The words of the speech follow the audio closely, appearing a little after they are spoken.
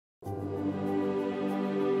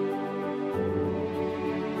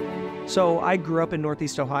So I grew up in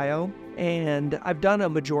Northeast Ohio, and I've done a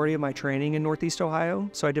majority of my training in Northeast Ohio.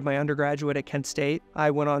 So I did my undergraduate at Kent State.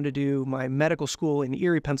 I went on to do my medical school in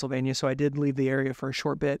Erie, Pennsylvania, so I did leave the area for a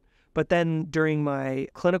short bit. But then during my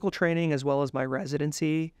clinical training, as well as my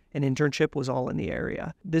residency and internship, was all in the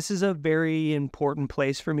area. This is a very important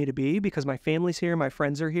place for me to be because my family's here, my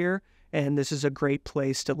friends are here, and this is a great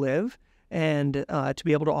place to live. And to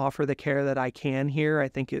be able to offer the care that I can here, I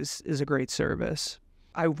think is a great service.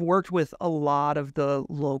 I've worked with a lot of the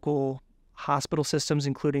local hospital systems,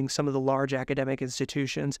 including some of the large academic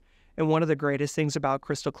institutions. And one of the greatest things about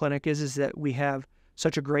Crystal Clinic is that we have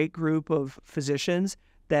such a great group of physicians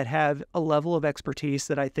that have a level of expertise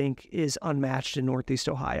that I think is unmatched in Northeast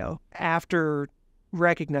Ohio. After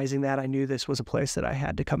recognizing that, I knew this was a place that I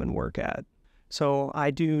had to come and work at. So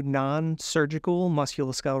I do non-surgical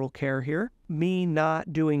musculoskeletal care here. Me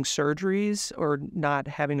not doing surgeries or not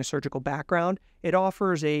having a surgical background, it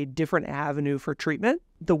offers a different avenue for treatment.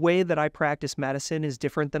 The way that I practice medicine is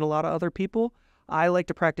different than a lot of other people. I like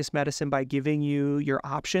to practice medicine by giving you your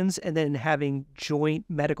options and then having joint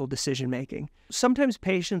medical decision-making. Sometimes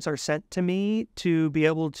patients are sent to me to be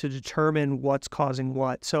able to determine what's causing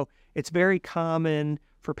what. So it's very common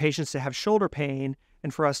for patients to have shoulder pain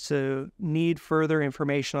and for us to need further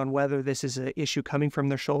information on whether this is an issue coming from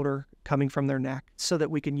their shoulder, coming from their neck, so that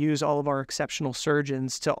we can use all of our exceptional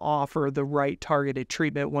surgeons to offer the right targeted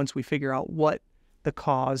treatment once we figure out what the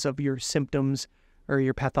cause of your symptoms or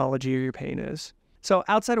your pathology or your pain is. So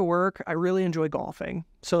outside of work, I really enjoy golfing.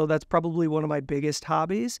 So that's probably one of my biggest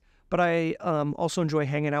hobbies, but I also enjoy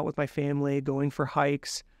hanging out with my family, going for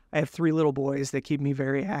hikes. I have 3 little boys that keep me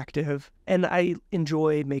very active, and I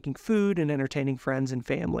enjoy making food and entertaining friends and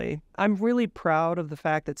family. I'm really proud of the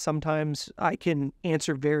fact that sometimes I can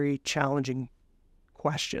answer very challenging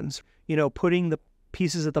questions. You know, putting the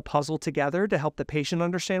pieces of the puzzle together to help the patient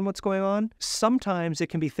understand what's going on. Sometimes it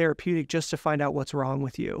can be therapeutic just to find out what's wrong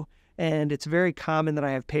with you. And it's very common that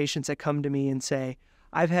I have patients that come to me and say,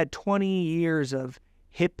 I've had 20 years of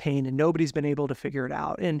hip pain and nobody's been able to figure it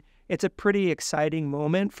out. And it's a pretty exciting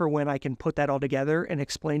moment for when I can put that all together and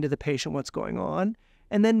explain to the patient what's going on.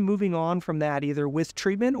 And then moving on from that, either with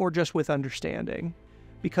treatment or just with understanding.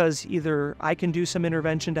 Because either I can do some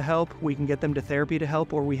intervention to help, we can get them to therapy to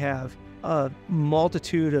help, or we have a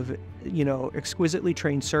multitude of, exquisitely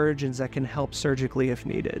trained surgeons that can help surgically if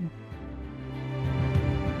needed.